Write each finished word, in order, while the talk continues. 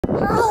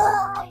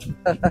Welcome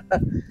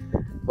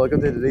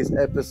to today's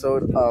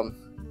episode. I'm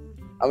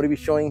going to be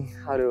showing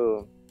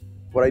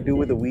what I do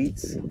with the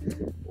weeds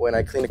when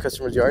I clean a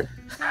customer's yard.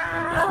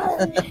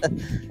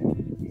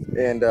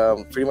 And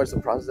pretty much the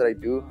process that I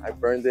do, I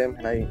burn them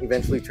and I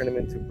eventually turn them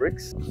into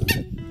bricks.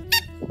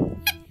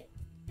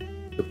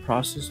 The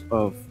process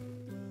of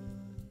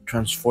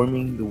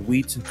transforming the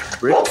weeds into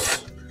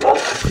bricks,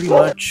 pretty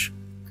much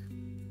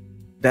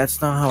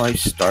that's not how I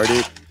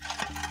started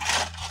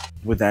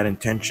with that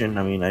intention.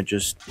 I mean, it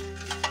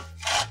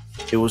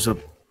was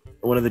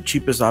one of the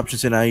cheapest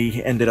options, and I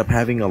ended up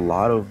having a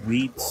lot of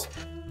weeds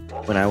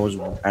when I was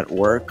at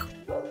work.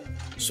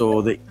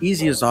 So the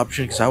easiest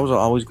option, because I was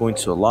always going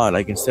to the lot,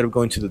 like instead of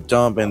going to the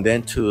dump and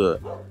then to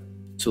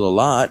the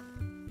lot,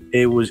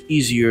 it was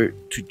easier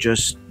to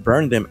just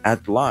burn them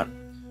at the lot.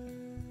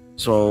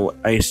 So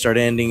I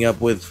started ending up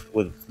with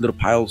little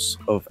piles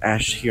of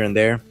ash here and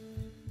there,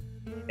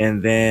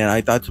 and then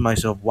I thought to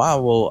myself,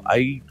 wow, well,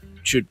 I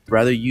should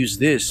rather use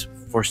this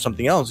for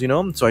something else,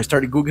 so I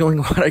started googling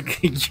what I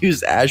could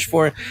use ash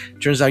for.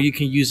 Turns out you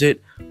can use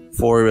it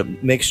for a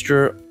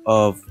mixture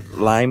of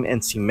lime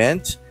and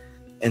cement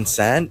and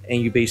sand,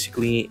 and you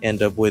basically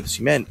end up with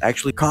cement.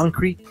 Actually,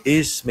 concrete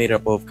is made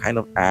up of kind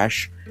of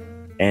ash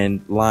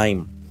and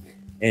lime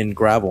and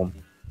gravel.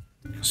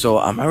 So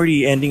I'm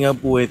already ending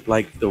up with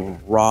like the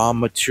raw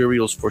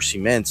materials for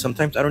cement.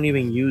 Sometimes I don't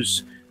even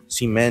use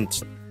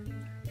cement.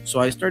 So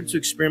I started to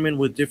experiment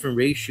with different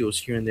ratios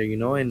here and there,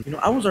 and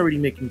I was already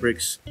making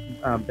bricks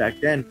back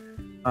then,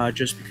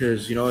 just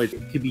because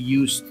it could be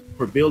used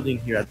for building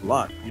here at the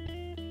lot.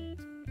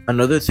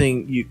 Another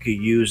thing you could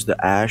use the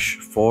ash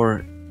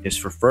for is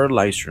for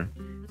fertilizer.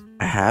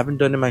 I haven't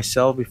done it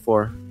myself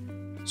before,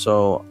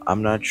 so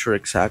I'm not sure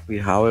exactly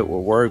how it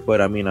will work, but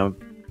I mean, I'm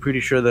pretty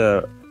sure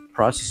the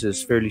process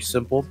is fairly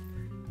simple.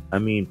 I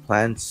mean,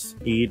 plants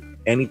eat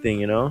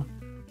anything,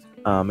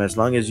 as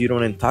long as you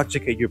don't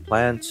intoxicate your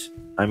plants.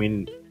 I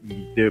mean,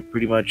 they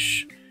pretty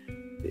much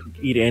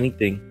eat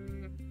anything.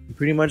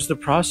 Pretty much the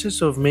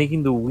process of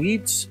making the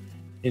weeds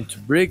into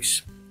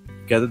bricks.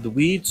 Gather the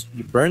weeds,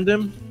 you burn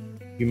them,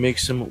 you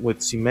mix them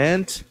with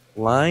cement,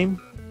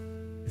 lime,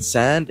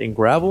 sand, and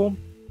gravel.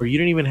 Or you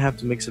don't even have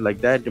to mix it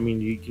like that. I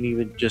mean, you can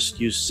even just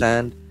use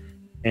sand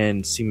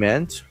and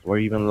cement, or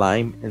even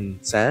lime and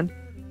sand,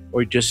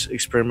 or just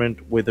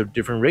experiment with the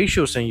different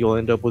ratios and you'll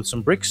end up with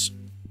some bricks.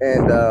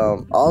 And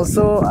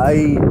also,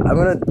 I'm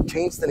gonna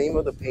change the name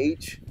of the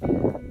page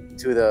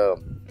to the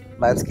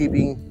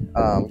landscaping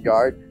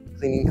yard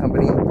cleaning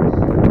company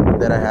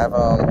that I have.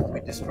 We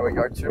destroy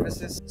yard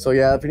services. So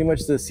yeah, pretty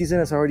much the season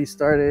has already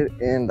started,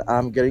 and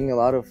I'm getting a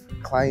lot of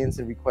clients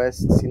and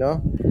requests.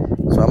 So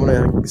I'm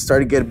gonna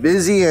start to get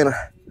busy, and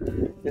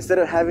instead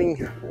of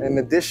having an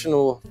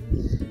additional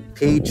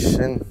page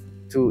and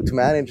to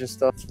manage and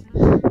stuff,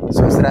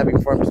 so instead of having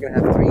 4, I'm just gonna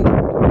have 3.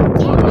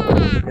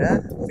 Yeah, I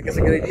think it's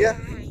a good idea.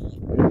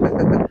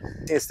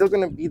 It's still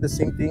gonna be the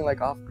same thing,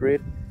 like off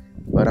grid,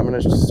 but I'm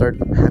gonna start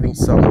having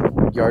some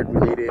yard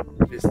related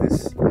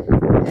business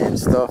and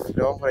stuff.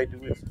 What I do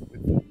with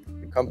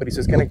the company. So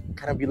it's gonna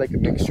kind of be like a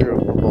mixture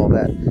of all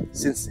that.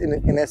 Since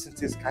in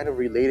essence it's kind of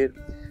related,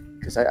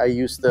 because I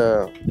use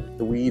the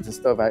weeds and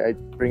stuff. I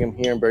bring them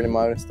here and burn them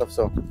out and stuff.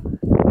 So,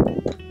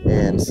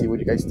 and see what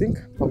you guys think.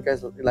 Hope you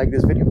guys like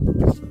this video.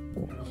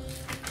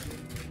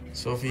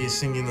 Sophie is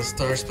singing the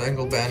Star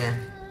Spangled Banner.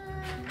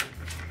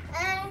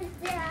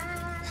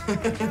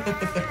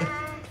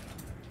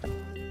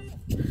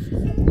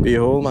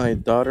 Behold my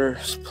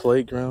daughter's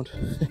playground.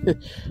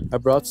 I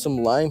brought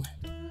some lime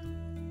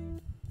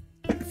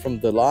from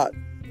the lot,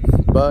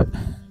 but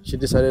she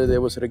decided it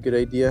wasn't a good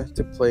idea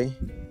to play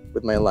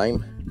with my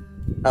lime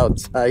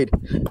outside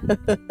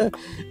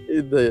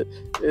in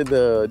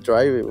the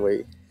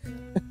driveway.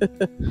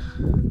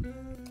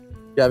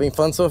 You having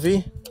fun,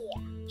 Sophie?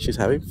 Yeah. She's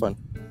having fun.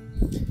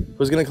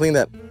 Who's gonna clean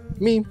that?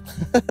 Me.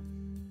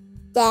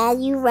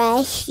 Daddy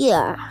right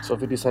here.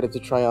 Sophie decided to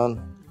try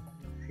on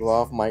the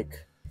lav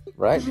mic,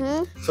 right?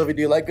 Sophie,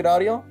 do you like good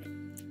audio?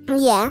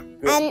 Yeah.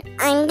 Good. And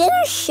I'm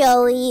gonna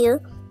show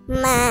you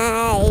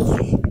my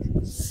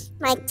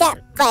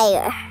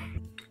campfire.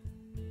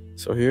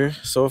 So here,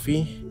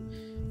 Sophie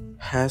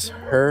has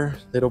her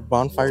little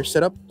bonfire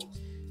set up.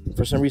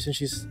 For some reason,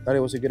 she thought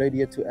it was a good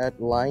idea to add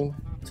lime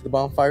to the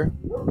bonfire.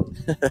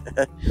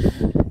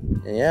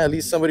 And yeah, at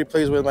least somebody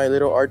plays with my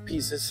little art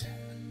pieces.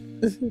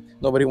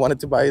 Nobody wanted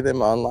to buy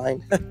them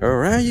online. All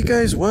right, you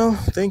guys. Well,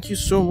 thank you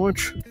so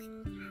much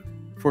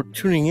for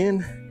tuning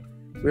in.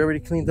 We already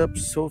cleaned up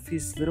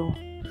Sophie's little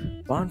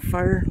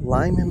bonfire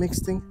lime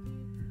mixing.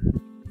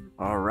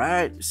 All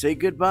right, say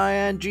goodbye,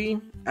 Angie.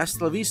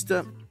 Hasta la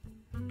vista.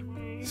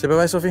 Say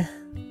bye-bye, Sophie.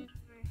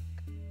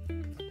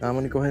 Now I'm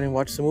gonna go ahead and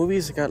watch some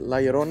movies. I got La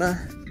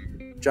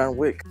Llorona, John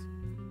Wick.